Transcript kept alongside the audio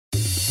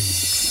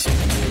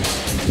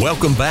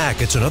Welcome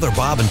back. It's another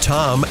Bob and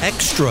Tom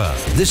Extra.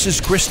 This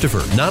is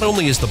Christopher. Not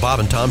only is the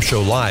Bob and Tom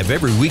Show live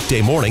every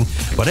weekday morning,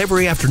 but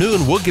every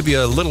afternoon we'll give you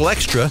a little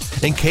extra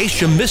in case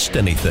you missed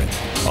anything.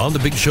 On the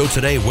big show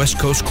today, West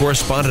Coast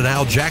correspondent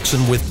Al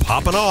Jackson with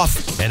Poppin'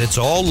 Off, and it's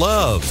all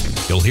love.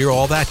 You'll hear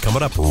all that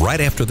coming up right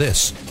after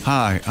this.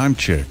 Hi, I'm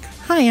Chick.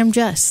 Hi, I'm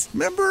Jess.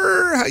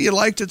 Remember how you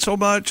liked it so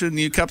much and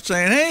you kept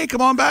saying, hey, come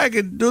on back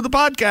and do the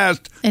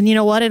podcast? And you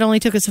know what? It only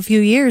took us a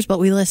few years, but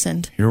we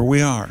listened. Here we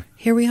are.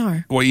 Here we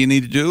are. What you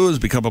need to do is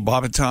become a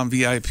Bob and Tom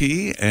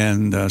VIP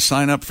and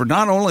sign up for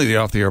not only the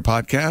Off the Air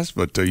podcast,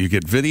 but you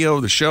get video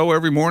of the show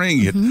every morning.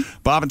 You get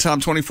Bob and Tom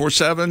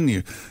 24/7.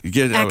 You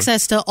get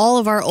access to all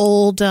of our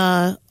old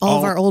of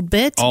our old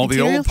bits, all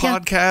material. the old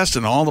podcasts,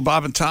 and all the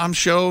Bob and Tom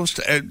shows.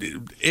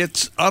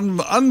 It's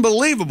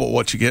unbelievable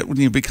what you get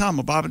when you become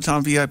a Bob and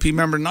Tom VIP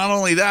member. Not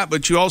only that,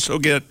 but you also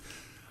get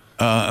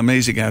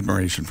amazing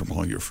admiration from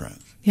all your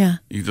friends. Yeah,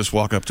 you just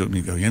walk up to them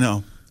and you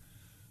go,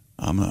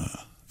 I'm a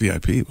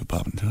VIP with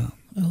Bob and Tom.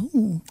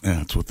 Oh.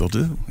 And that's what they'll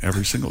do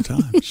every single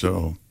time.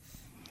 So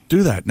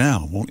do that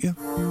now, won't you?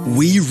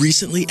 We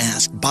recently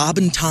asked Bob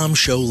and Tom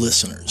Show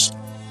listeners,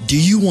 do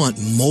you want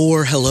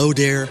more Hello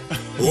Dare,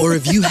 or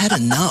have you had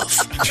enough?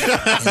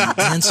 And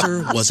the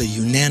answer was a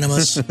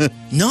unanimous,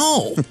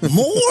 no,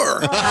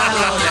 more.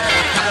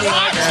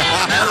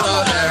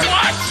 Hello there.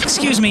 What?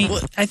 Excuse me,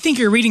 I think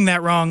you're reading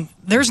that wrong.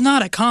 There's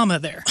not a comma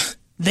there.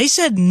 They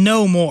said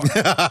no more.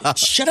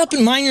 Shut up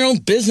and mind your own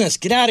business.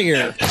 Get out of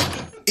here.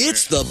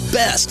 It's the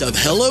best of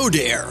Hello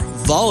Dare,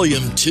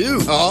 Volume 2,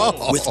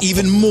 with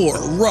even more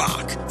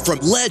rock from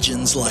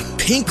legends like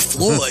Pink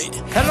Floyd.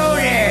 Hello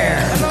there.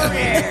 Hello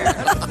there.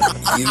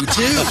 You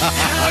too.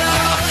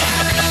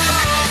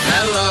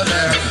 Hello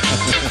there.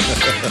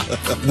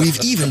 We've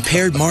even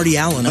paired Marty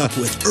Allen up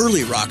with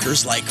early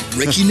rockers like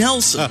Ricky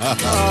Nelson.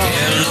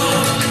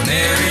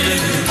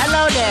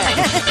 Hello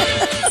there.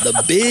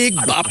 The Big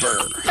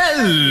Bopper.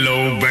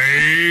 Hello,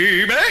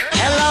 baby.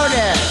 Hello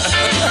there.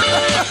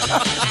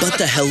 But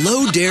the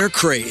Hello Dare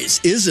craze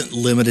isn't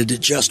limited to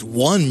just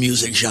one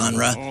music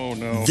genre. Oh,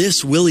 no.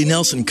 This Willie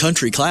Nelson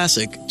country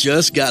classic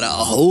just got a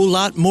whole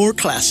lot more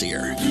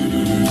classier.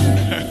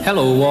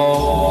 Hello,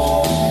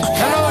 all.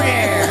 Hello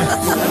there.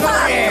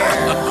 Hello there.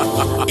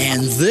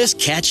 And this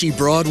catchy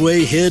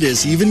Broadway hit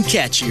is even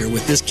catchier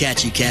with this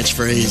catchy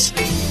catchphrase.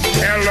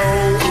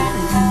 Hello,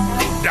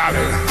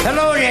 darling.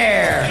 Hello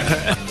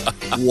there.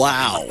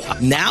 Wow.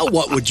 Now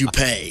what would you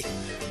pay?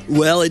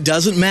 Well, it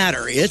doesn't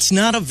matter. It's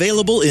not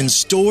available in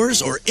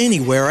stores or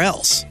anywhere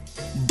else.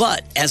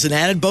 But as an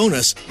added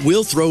bonus,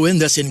 we'll throw in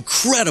this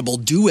incredible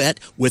duet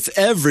with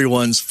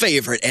everyone's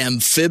favorite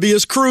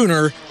amphibious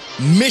crooner,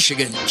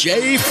 Michigan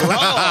J.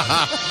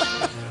 Frog.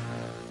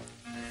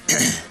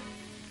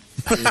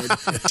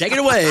 Take it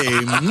away,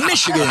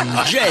 Michigan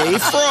J.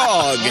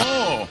 Frog.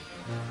 Oh.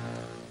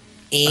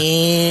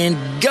 And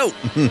go.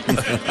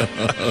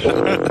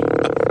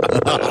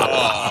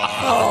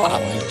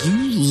 Oh,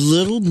 you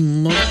little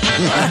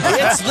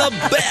It's the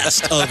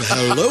best of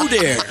Hello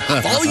Dare,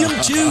 Volume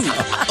 2,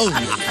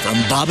 only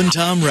from Bob and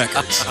Tom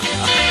Records.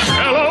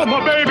 Hello, my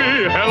baby.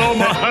 Hello,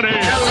 my honey.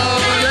 Hello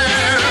there.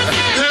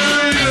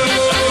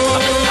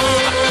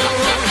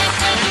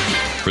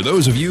 For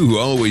those of you who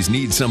always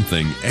need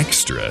something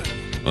extra,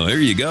 well, here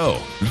you go.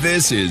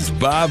 This is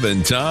Bob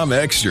and Tom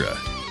Extra.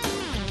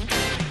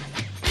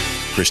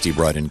 Christy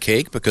brought in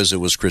cake because it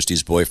was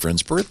Christy's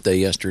boyfriend's birthday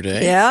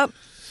yesterday. Yep.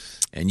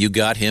 And you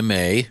got him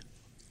I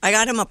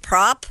got him a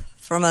prop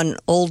from an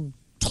old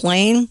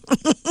plane.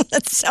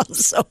 That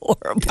sounds so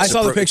horrible. I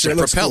saw the picture. It's a it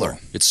looks propeller. Cool.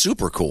 It's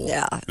super cool.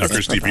 Yeah. Now,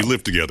 Christy, if you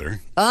live together,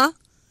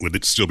 would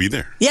it still be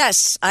there?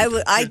 Yes,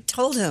 I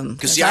told him.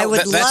 Because Yeah, I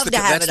would love to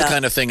have that's it the up.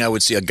 kind of thing I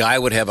would see. A guy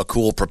would have a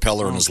cool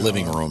propeller in his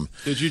living room.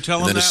 Did you tell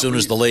him and then that? as soon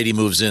as the lady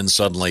moves in,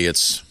 suddenly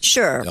it's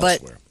Sure, elsewhere.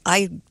 but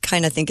I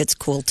kind of think it's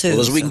cool too.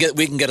 Well, we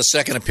can get a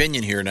second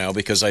opinion here now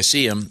because I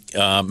see him.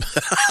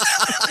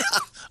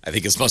 I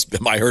think it must be.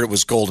 I heard it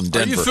was cold in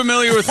Denver. Are you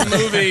familiar with the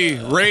movie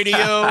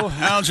Radio,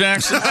 Al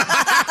Jackson?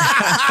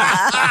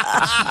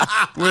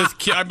 With,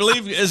 I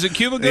believe, is it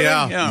Cuba Gooding?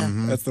 Yeah.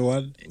 Mm-hmm. That's the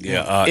one.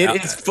 Yeah,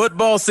 It is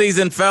football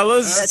season,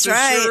 fellas. That's It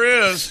right. sure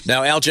is.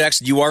 Now, Al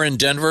Jackson, you are in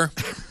Denver.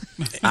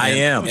 I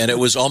am. And it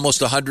was almost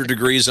 100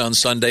 degrees on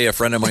Sunday. A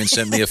friend of mine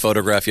sent me a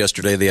photograph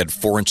yesterday. They had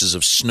 4 inches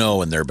of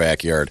snow in their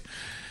backyard.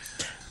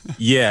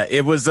 Yeah,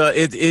 it was.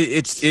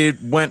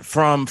 It went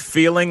from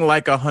feeling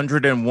like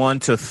 101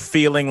 to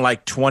feeling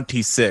like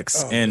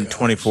 26 in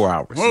 24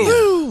 hours.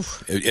 Whoa.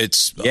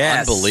 It's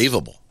Yes.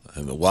 unbelievable.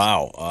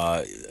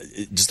 Wow.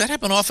 Does that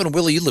happen often?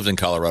 Willie, you lived in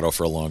Colorado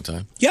for a long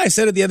time. Yeah, I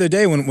said it the other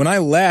day when I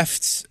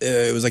left.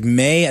 It was like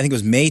May. I think it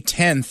was May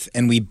 10th,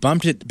 and we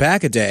bumped it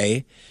back a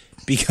day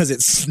because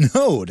it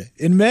snowed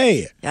in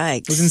May. Yikes.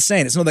 It was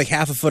insane. It snowed like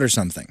half a foot or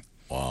something.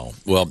 Wow.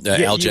 Well,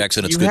 Al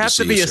Jackson, it's good to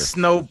see you, You have to be sir. a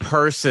snow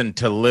person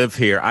to live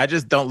here. I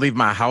just don't leave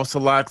my house a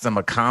lot because I'm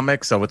a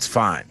comic, so it's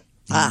fine.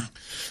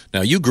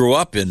 Now, you grew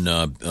up in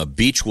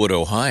Beechwood,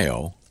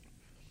 Ohio.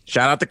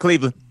 Shout out to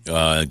Cleveland.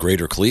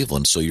 Greater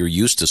Cleveland, so you're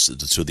used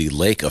to the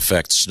lake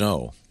effect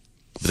snow.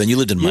 But then you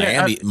lived in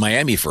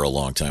Miami for a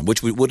long time.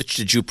 Which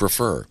did you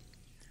prefer?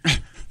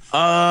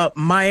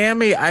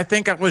 Miami, I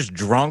think I was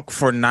drunk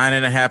for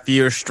 9.5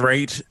 years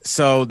straight.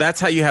 So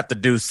that's how you have to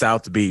do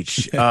South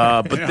Beach.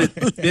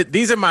 But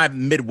these are my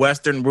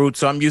Midwestern roots.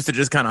 So I'm used to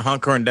just kind of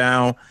hunkering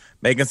down,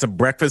 making some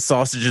breakfast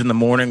sausage in the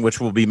morning,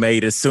 which will be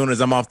made as soon as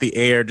I'm off the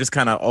air. Just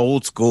kind of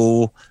old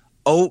school,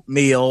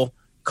 oatmeal,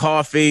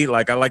 coffee.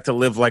 Like I like to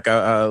live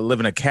live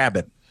in a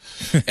cabin.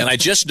 And I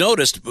just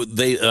noticed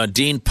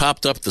Dean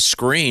popped up the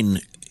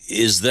screen.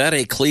 Is that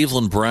a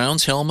Cleveland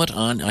Browns helmet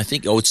on? I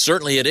think. It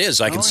certainly it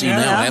is. I can see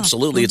now.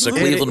 Absolutely, it's a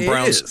Cleveland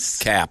Browns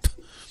cap.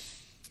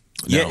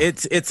 Yeah,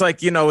 it's like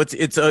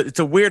it's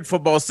a weird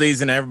football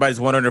season. Everybody's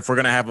wondering if we're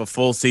going to have a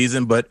full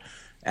season, but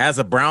as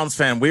a Browns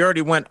fan, we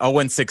already went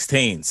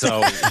 0-16, so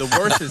the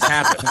worst has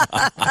happened.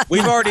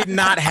 We've already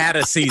not had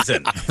a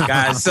season,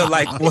 guys. So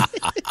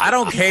I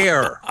don't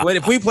care.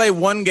 If we play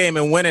one game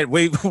and win it,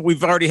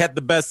 we've already had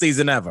the best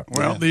season ever.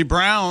 Well, the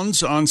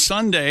Browns on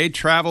Sunday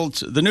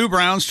the new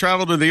Browns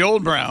travel to the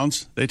old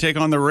Browns. They take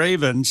on the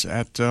Ravens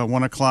at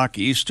 1 o'clock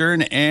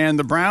Eastern, and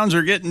the Browns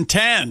are getting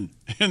 10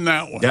 in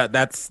that one. Yeah,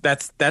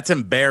 that's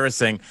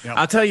embarrassing. Yep.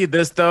 I'll tell you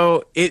this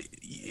though,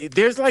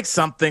 there's like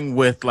something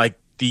with like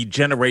the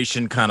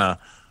generation kind of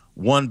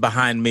one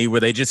behind me where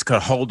they just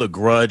could hold a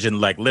grudge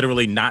and like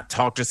literally not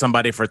talk to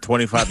somebody for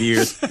 25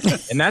 years.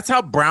 And that's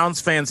how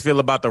Browns fans feel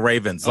about the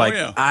Ravens.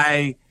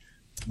 I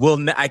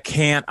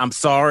can't. I'm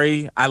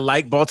sorry. I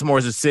like Baltimore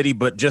as a city,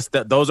 but just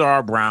those are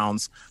our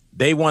Browns.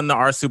 They won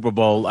our Super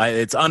Bowl.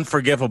 It's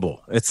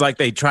unforgivable. It's like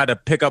they try to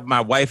pick up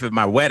my wife at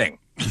my wedding.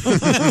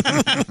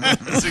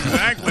 That's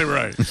exactly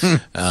right.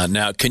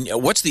 Now,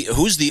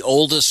 who's the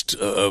oldest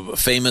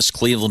famous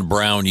Cleveland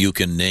Brown you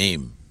can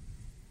name?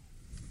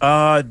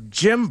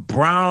 Jim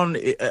Brown,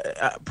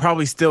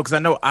 probably still, because I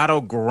know Otto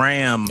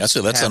Graham. That's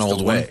an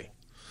old one.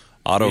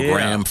 Otto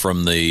Graham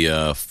from the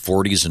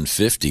 40s and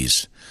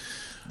 50s.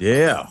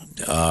 Yeah.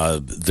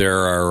 There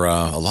are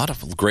a lot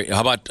of great.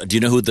 How about? Do you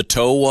know who the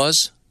Toe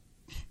was?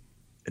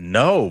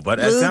 No, but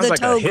it sounds like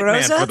a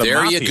hitman for the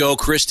There mafia. you go,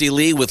 Christy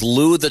Lee with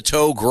Lou the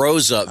Toe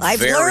Groza. I've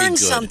learned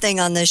something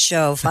on this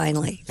show,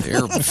 finally.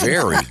 They're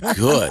very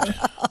good.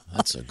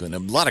 That's a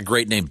lot of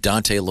great names.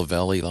 Dante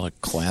Lavelli, a lot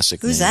of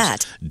classic names. Who's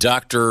that?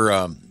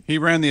 Dr. He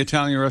ran the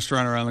Italian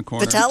restaurant around the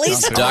corner.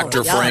 Vitelli's?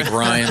 Dr. Frank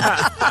Ryan.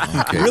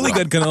 Okay, really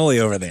good cannoli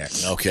over there.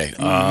 Okay.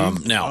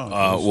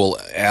 Now,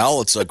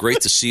 Al, it's great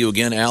to see you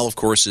again. Al, of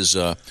course, is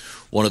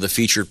one of the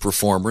featured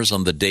performers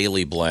on the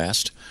Daily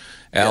Blast.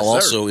 Al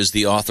also is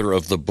the author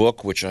of the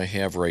book, which I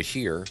have right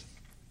here.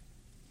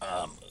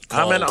 I'm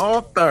an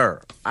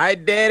author. I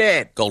did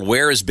it. Called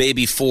Where is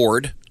Baby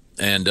Ford?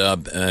 And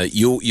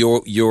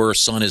your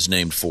son is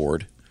named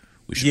Ford.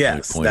 We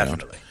should point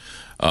definitely.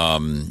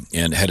 out.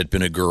 And had it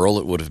been a girl,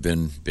 it would have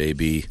been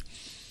Baby,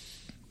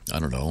 I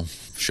don't know,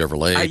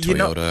 Chevrolet,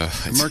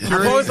 Toyota.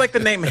 I've always liked the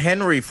name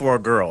Henry for a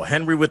girl.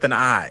 Henry with an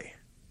I.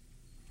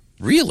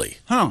 Really?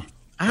 Huh.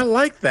 I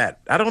like that.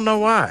 I don't know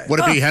why. Would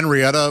it be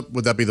Henrietta?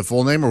 Would that be the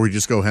full name, or would we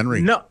just go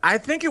Henry? No, I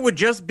think it would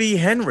just be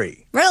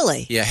Henry.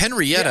 Really? Yeah,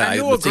 Henrietta. I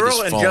knew a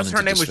girl and just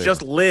her name was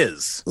just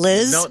Liz.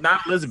 Liz? No,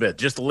 not Elizabeth,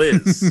 just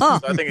Liz. So I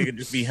think it could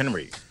just be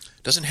Henry.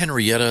 Doesn't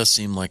Henrietta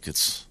seem like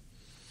it's,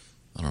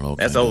 I don't know.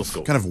 That's old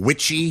school. Kind of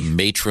witchy.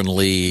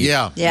 Matronly.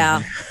 Yeah.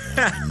 Yeah.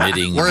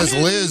 Knitting. Whereas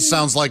Liz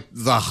sounds like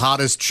the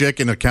hottest chick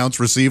in accounts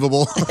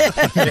receivable.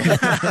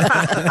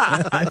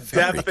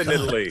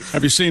 Definitely.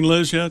 Have you seen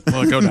Liz yet?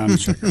 Well, go down and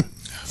check her out.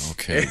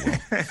 Okay.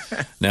 Well.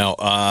 Now,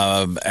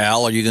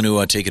 Al, are you going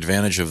to take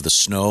advantage of the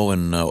snow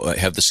and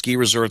have the ski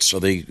resorts? Are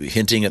they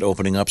hinting at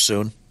opening up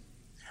soon?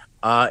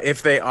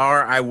 If they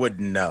are, I would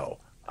know.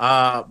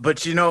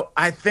 But,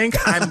 I think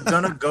I'm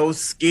going to go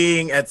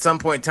skiing at some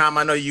point in time.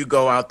 I know you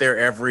go out there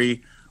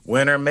every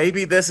winter.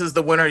 Maybe this is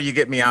the winter you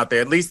get me out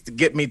there. At least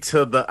get me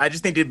I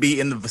just need to be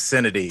in the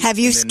vicinity. Have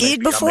you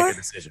skied before? I'll make a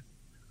decision.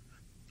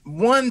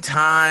 One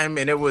time,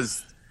 and it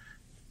was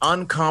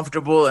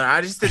uncomfortable, and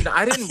I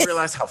didn't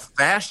realize how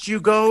fast you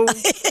go.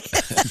 It's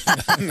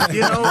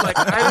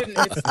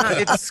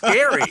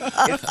scary.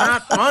 It's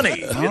not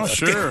funny.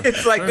 Sure.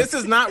 It's like, this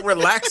is not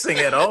relaxing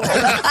at all.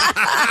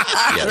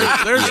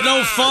 There's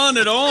no fun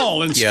at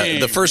all in skiing. Yeah,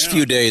 the first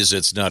few days,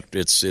 it's not.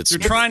 It's you're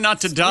trying not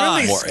to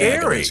die. Really more scary.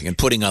 agonizing, and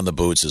putting on the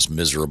boots is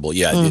miserable.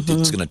 Yeah,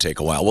 it's going to take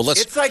a while. Well,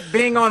 It's like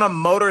being on a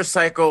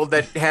motorcycle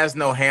that has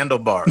no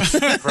handlebars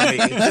for me.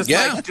 It's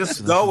just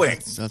just going.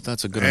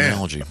 That's a good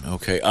analogy.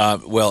 Okay.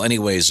 Well,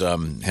 anyways,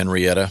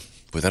 Henrietta.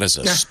 Boy, that is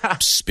a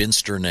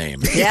spinster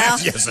name. Yeah.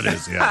 Yes, it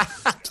is. Yeah.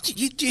 Do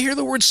you hear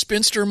the word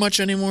spinster much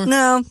anymore?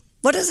 No.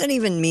 What does it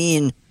even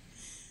mean?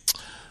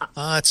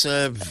 It's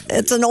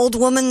an old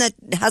woman that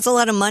has a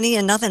lot of money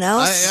and nothing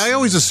else. I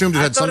always assumed it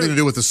had something to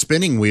do with the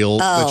spinning wheel,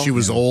 that she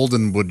was old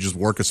and would just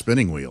work a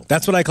spinning wheel.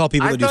 That's what I call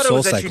people that do I thought it Soul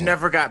was that Cycle. she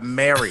never got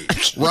married.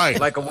 Right.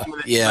 Like a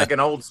woman, like an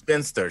old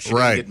spinster. She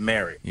didn't get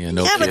married. Yeah,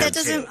 no yeah, but kids. that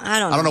doesn't. I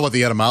don't know. I don't know what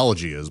the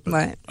etymology is, but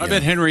Right. I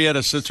bet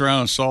Henrietta sits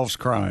around and solves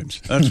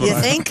crimes. That's what You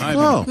I think? I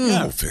Oh.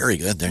 Yeah. Oh, very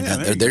good.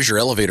 There's your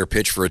elevator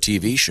pitch for a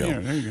TV show. Yeah,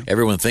 there you go.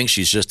 Everyone thinks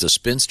she's just a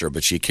spinster,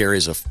 but she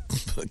carries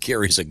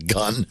a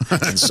gun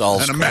and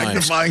solves and a crimes.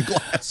 magnifying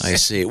glass. I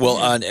see. Well,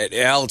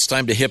 Al, it's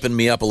time to hippen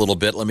me up a little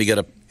bit. Let me get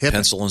a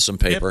pencil and some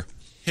paper.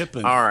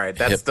 Hippin'. All right,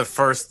 that's the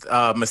first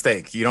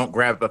mistake. You don't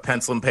grab a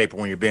pencil and paper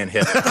when you're being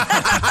hit.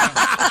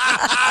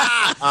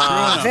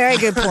 Very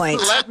good point.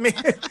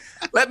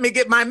 Let me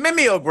get my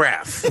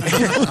mimeograph.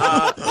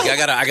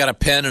 I got a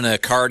pen and a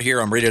card here.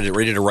 I'm ready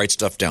to write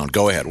stuff down.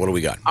 Go ahead. What do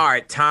we got? All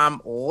right,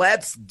 Tom,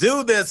 let's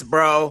do this,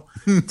 bro.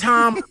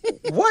 Tom,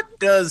 what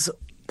does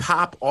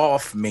pop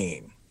off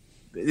mean?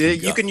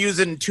 You can use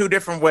it in two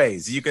different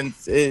ways. You can,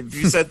 if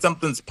you said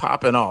something's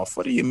popping off,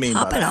 what do you mean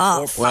by that?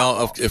 off.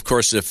 Well, of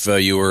course, if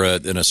you were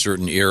in a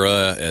certain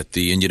era at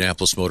the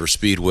Indianapolis Motor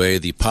Speedway,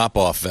 the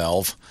pop-off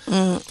valve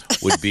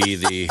would be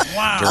the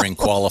during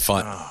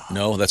qualifying.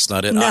 No, that's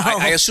not it. No.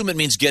 I assume it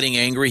means getting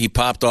angry. He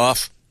popped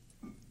off.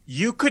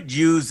 You could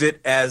use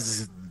it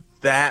as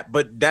that,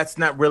 but that's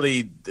not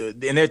really.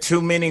 In their two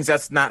meanings,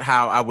 that's not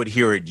how I would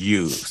hear it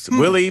used.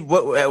 Willie,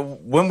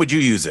 when would you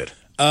use it?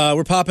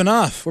 We're popping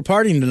off. We're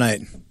partying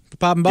tonight. We're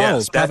popping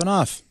bottles. Popping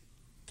off.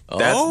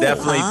 That's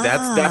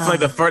definitely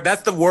the first.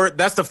 That's the word.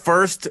 That's the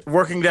first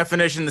working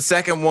definition. The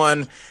second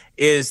one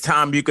is,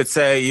 Tom, you could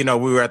say,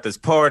 we were at this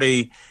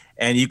party,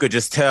 and you could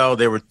just tell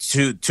there were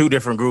two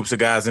different groups of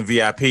guys in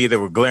VIP that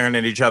were glaring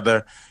at each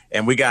other,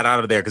 and we got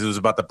out of there because it was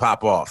about to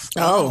pop off.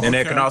 And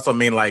it can also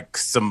mean like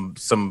some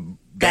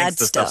Bad gangsta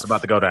stuff. stuff's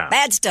about to go down.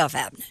 Bad stuff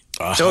happening.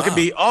 So it could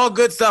be all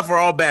good stuff or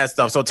all bad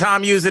stuff. So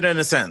Tom, use it in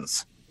a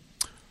sentence.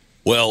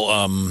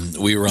 Well,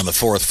 we were on the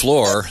fourth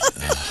floor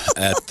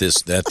at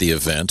the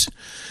event,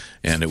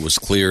 and it was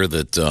clear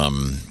that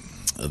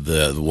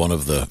one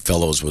of the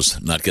fellows was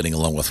not getting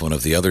along with one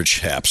of the other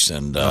chaps,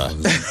 and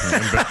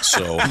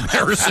so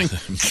embarrassing.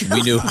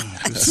 we knew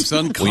It's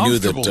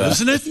uncomfortable,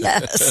 isn't it?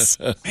 Yes.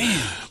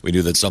 we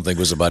knew that something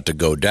was about to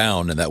go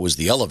down, and that was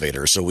the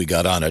elevator. So we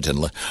got on it,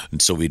 and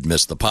so we'd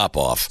missed the pop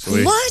off.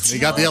 So What? You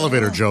got the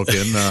elevator joke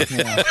in. Got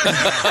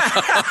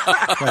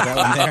that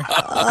one there.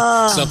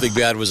 Something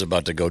bad was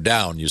about to go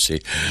down. You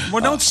see.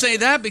 Well, don't say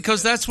that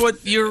because that's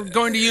what you're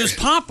going to use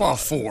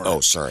pop-off for. Oh,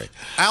 sorry.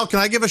 Al, can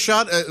I give a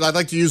shot? I'd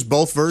like to use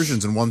both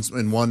versions in one.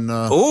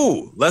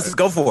 Ooh, let's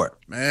go for it.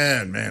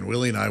 Man,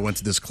 Willie and I went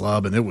to this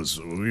club, and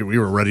we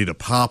were ready to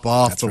pop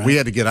off, but we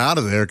had to get out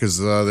of there because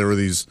there were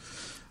these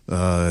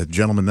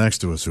gentlemen next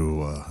to us who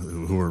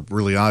were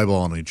really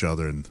eyeballing each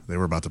other, and they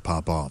were about to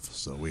pop off.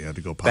 So we had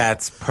to go pop.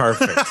 That's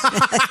perfect.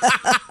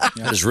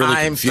 That is really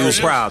I'm so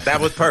confusing. proud.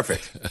 That was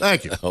perfect.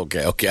 Thank you.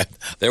 Okay.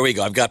 There we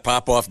go. I've got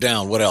pop off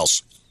down. What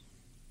else?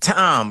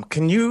 Tom,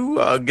 can you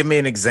give me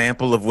an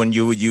example of when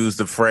you would use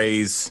the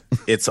phrase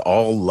 "it's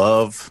all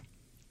love"?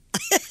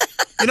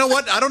 You know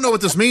what? I don't know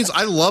what this means.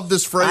 I love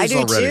this phrase I do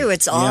already. too.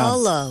 It's all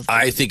love.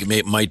 I think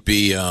it might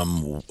be.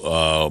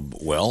 I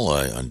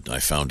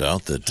found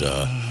out that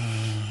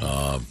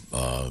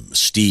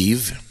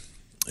Steve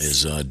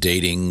is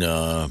dating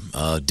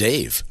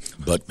Dave,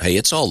 but hey,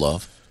 it's all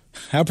love.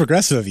 How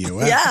progressive of you.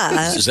 Wow.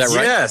 Yeah. Is that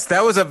right? Yes,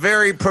 that was a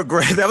very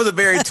that was a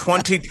very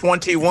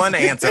 2021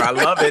 answer. I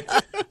love it.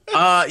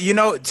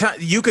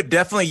 You could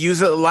definitely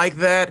use it like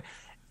that.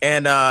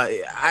 And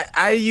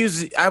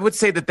I would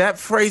say that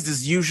phrase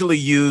is usually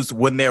used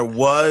when there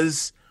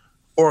was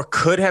or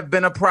could have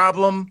been a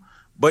problem,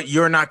 but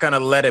you're not going to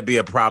let it be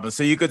a problem.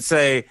 So you could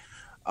say,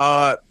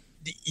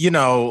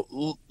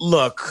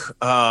 look,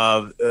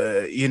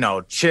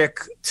 chick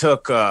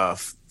took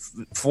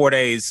 4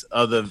 days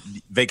of the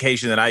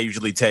vacation that I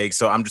usually take,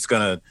 so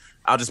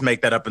I'll just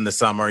make that up in the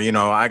summer.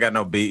 I got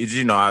no beat.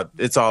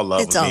 It's all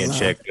love with me and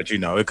chick, but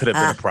it could have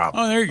been a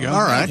problem. Oh, there you go.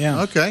 All right.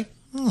 Yeah. Okay.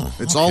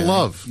 It's all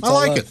love. I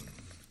like it.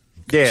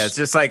 Yeah, it's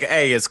just like,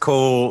 hey, it's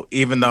cool,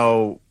 even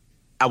though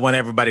I want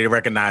everybody to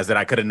recognize that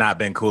I could have not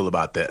been cool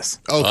about this.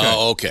 Okay.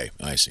 Oh, okay.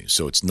 I see.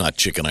 So it's not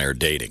Chick and I are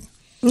dating.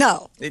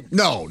 No.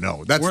 No.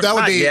 That would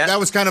not be yet.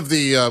 that was kind of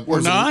the We're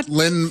not?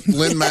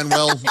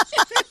 Lin-Manuel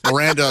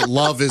Miranda.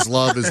 Love is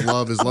love is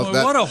love is love.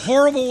 Well, what a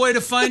horrible way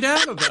to find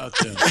out about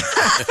this.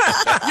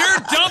 You're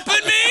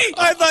dumping me?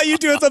 I thought you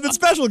doing something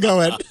special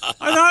going.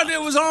 I thought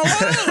it was all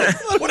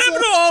love. What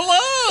happened to all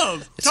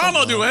love? Tom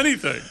will do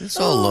anything. It's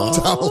all love.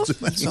 Tom.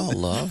 It's all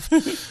love.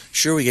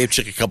 Sure, we gave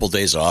Chick a couple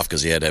days off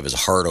because he had to have his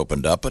heart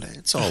opened up, but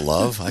it's all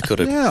love. I could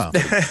have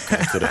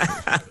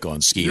gone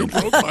You skiing.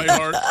 broke my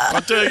heart.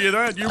 I'll tell you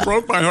that. You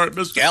broke my heart,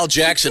 Mr. Al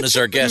Jackson is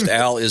our guest.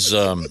 Al is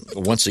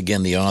once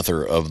again the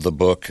author of the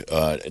book.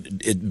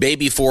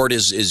 Baby Ford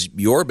is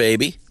your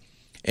baby,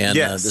 and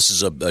Yes. this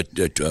is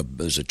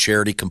there's a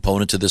charity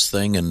component to this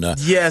thing. And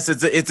Yes,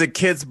 it's a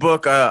kid's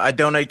book. I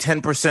donate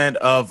 10%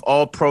 of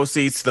all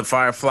proceeds to the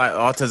Firefly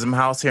Autism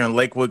House here in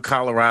Lakewood,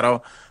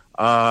 Colorado.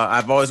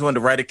 I've always wanted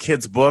to write a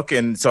kid's book,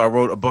 and so I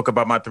wrote a book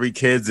about my 3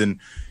 kids, and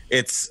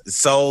it's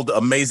sold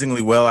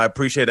amazingly well. I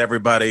appreciate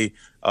everybody.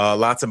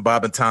 Lots of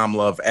Bob and Tom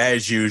love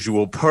as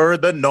usual, per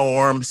the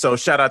norm. So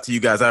shout out to you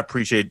guys. I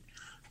appreciate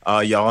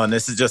y'all, and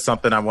this is just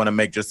something I want to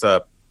make just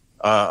a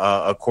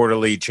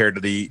quarterly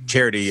charity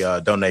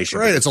donation.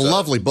 Right, it's a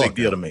lovely book. Big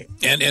deal to me.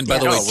 And by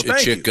the way,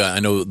 Chick, I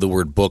know the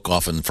word book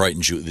often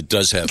frightens you. It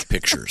does have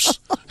pictures.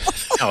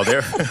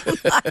 There.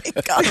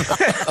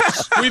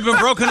 We've been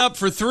broken up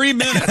for 3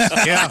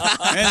 minutes. Yeah.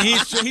 And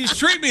he's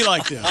treated me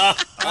like this.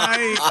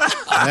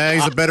 Yeah,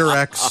 he's a better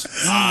ex.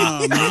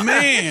 Oh,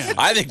 man.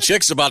 I think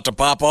Chick's about to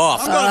pop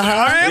off.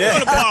 I am going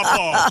to pop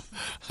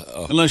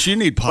off. Unless you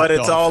need popped off. But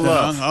it's all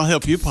love. I'll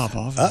help you pop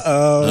off.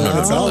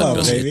 No,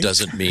 it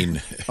doesn't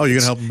mean. Oh, you're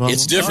going to help him pop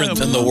It's off? different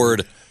than the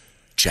word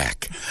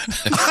Jack.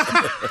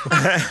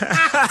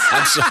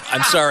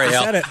 I'm sorry,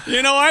 Al.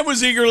 You know, I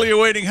was eagerly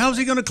awaiting, how's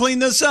he going to clean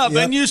this up?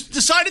 Yep. And you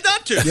decided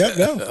not to. Yep,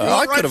 no.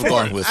 I could have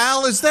gone with.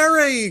 Al, is there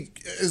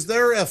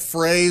a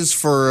phrase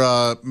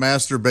for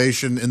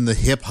masturbation in the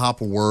hip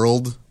hop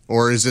world,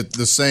 or is it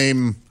the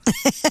same?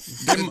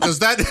 Does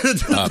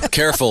that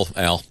Careful,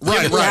 Al.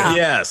 right?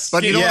 Yes,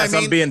 But you know what I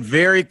mean? I'm being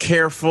very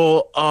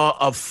careful.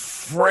 A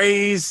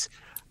phrase.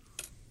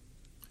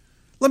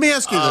 Let me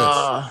ask you this: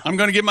 I'm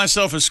going to give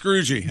myself a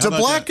Scroogey. How do about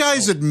black that?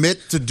 guys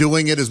admit to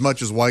doing it as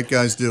much as white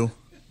guys do?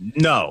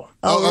 No.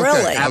 Oh, okay.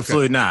 really?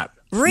 Absolutely not.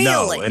 Really?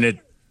 No,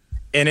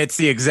 and it's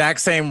the exact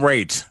same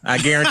rate. I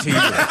guarantee you.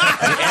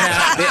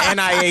 The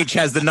NIH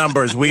has the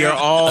numbers. We are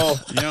all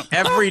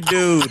every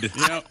dude,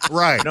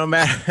 Right. no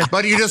matter.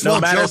 But you just no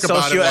won't matter joke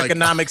about it. Like,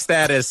 socioeconomic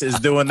status is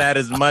doing that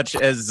as much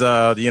as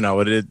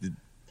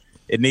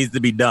it needs to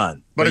be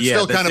done. but it's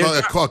still that's kind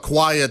of a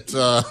quiet.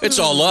 It's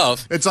all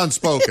love. It's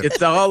unspoken.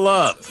 It's all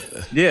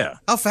love. Yeah.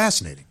 How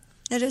fascinating.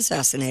 It is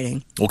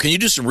fascinating. Well, can you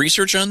do some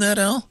research on that,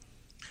 Al?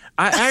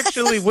 I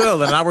actually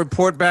will, and I'll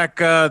report back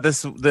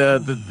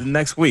the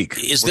next week.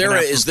 Is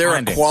there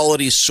a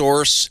quality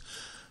source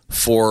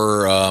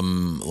for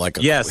like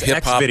a Yes,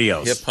 hip hop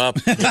X-Videos. Hip hop.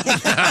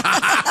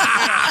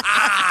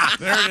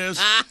 There it is.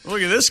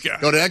 Look at this guy.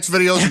 Go to X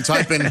videos and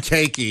type in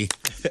 "cakey."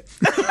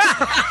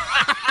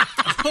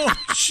 Oh,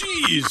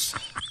 jeez.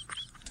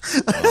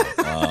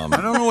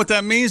 I don't know what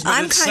that means, but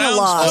I'm it kinda sounds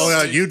lost. Oh,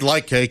 yeah, you'd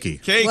like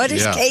cakey. cakey. What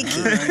is Yeah.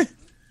 cakey?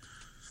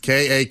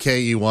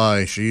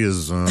 Kakey. She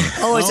is.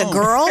 Oh, it's a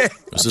girl?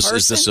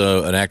 Is this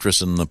an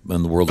actress in the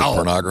world of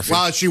pornography?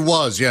 Well, she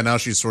was. Yeah, now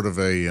she's sort of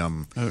a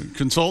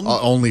consultant?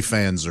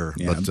 OnlyFanser.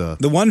 Yeah. But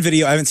the one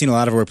video, I haven't seen a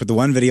lot of her work, but the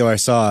one video I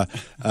saw,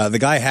 the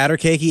guy had her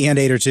cakey and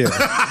ate her too.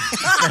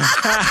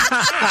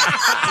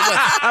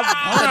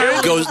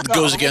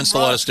 Goes against a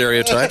lot of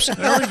stereotypes.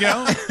 There we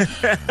go.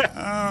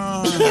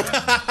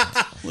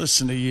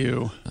 Listen to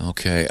you.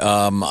 Okay.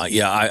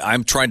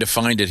 I'm trying to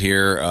find it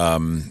here.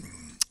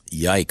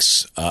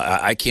 Yikes!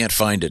 I can't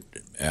find it,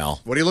 Al.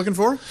 what are you looking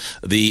for?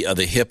 The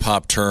hip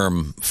hop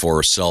term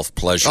for self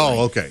pleasure.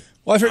 Oh, okay.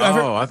 Well, I've heard,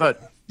 I thought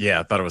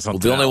it was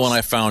something. The only else. one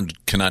I found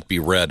cannot be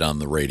read on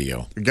the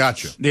radio.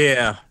 Gotcha.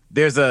 Yeah,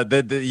 there's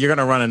you're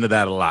gonna run into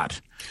that a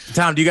lot.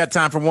 Tom, do you got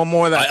time for one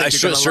more? I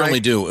certainly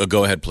do.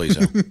 Go ahead, please.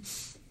 Al.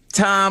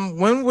 Tom,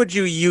 when would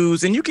you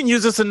use? And you can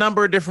use this a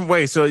number of different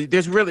ways. So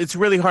it's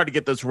really hard to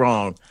get this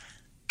wrong.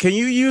 Can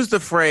you use the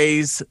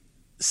phrase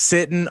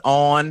 "sitting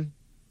on"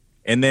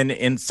 and then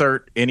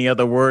insert any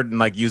other word and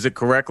like use it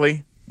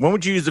correctly? When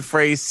would you use the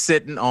phrase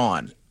 "sitting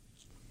on"?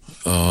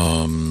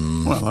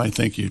 Well, I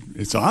think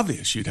it's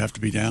obvious. You'd have to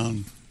be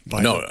down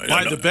by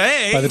the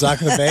bay. by the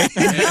dock of the bay.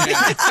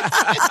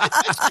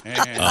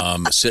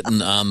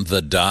 Sitting on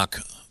the dock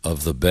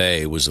of the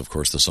bay was, of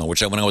course, the song.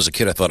 Which when I was a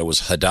kid, I thought it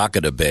was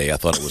Hadakata Bay. I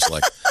thought it was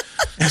like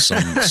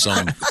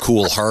some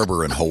cool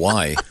harbor in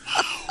Hawaii,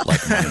 like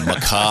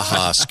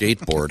Makaha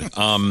skateboard.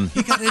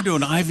 He got into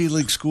an Ivy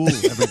League school.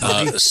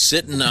 Everybody.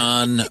 Sitting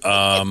on.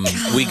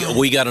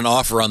 We got an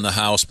offer on the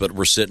house, but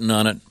we're sitting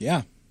on it.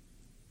 Yeah.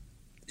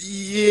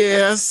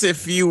 Yes,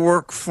 if you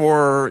work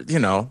for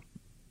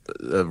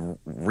a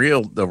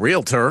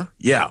realtor,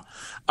 yeah.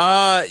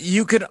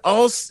 You could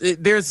also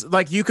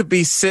you could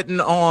be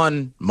sitting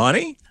on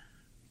money.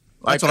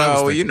 That's what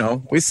I was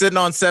thinking. We sitting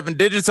on 7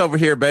 digits over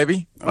here,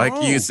 baby. Like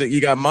you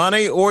got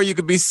money, or you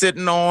could be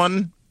sitting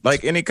on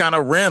like any kind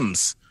of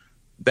rims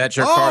that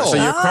your car. So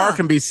your car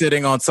can be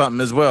sitting on something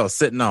as well.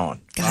 Sitting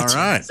on. Gotcha.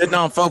 All right. Sitting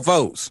on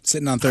fofos.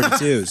 Sitting on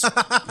 32s.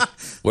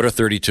 What are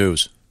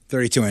 32s?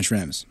 32-inch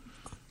rims.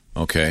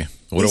 Okay.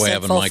 What He do I said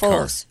have in my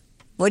car? fofos.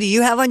 What do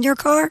you have on your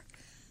car?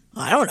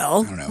 I don't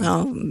know.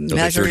 No,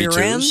 measure your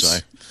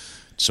rims.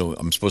 So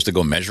I'm supposed to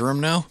go measure them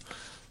now?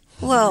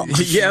 Well,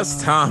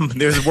 Yes, Tom.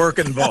 There's work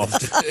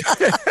involved.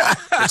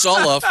 It's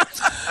all love.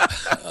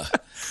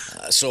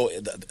 So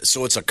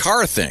it's a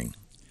car thing.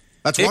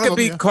 That's It one could of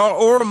be them. car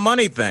or a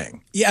money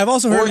thing. Yeah, I've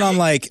also heard it on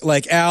like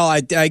Al,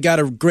 I got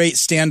a great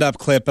stand-up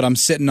clip, but I'm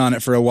sitting on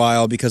it for a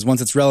while because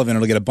once it's relevant,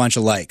 it'll get a bunch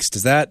of likes.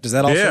 Does that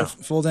also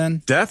fold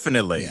in?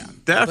 Definitely. That's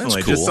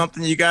Definitely. cool. Just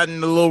something you got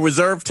in the little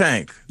reserve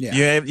tank.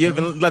 Yeah. You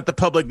haven't let the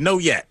public know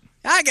yet.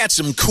 I got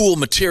some cool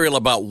material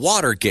about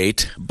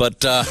Watergate,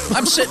 but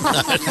I'm sitting on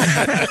it.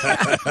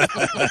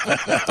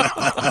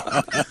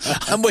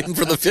 I'm waiting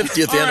for the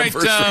 50th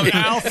anniversary. All right,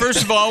 Al,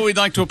 first of all, we'd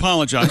like to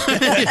apologize.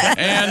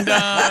 And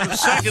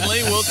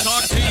secondly, we'll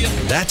talk to you.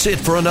 That's it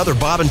for another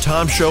Bob and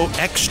Tom Show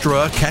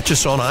Extra. Catch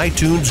us on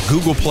iTunes,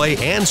 Google Play,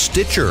 and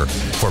Stitcher.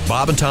 For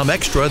Bob and Tom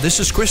Extra,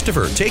 this is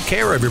Christopher. Take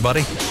care,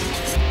 everybody.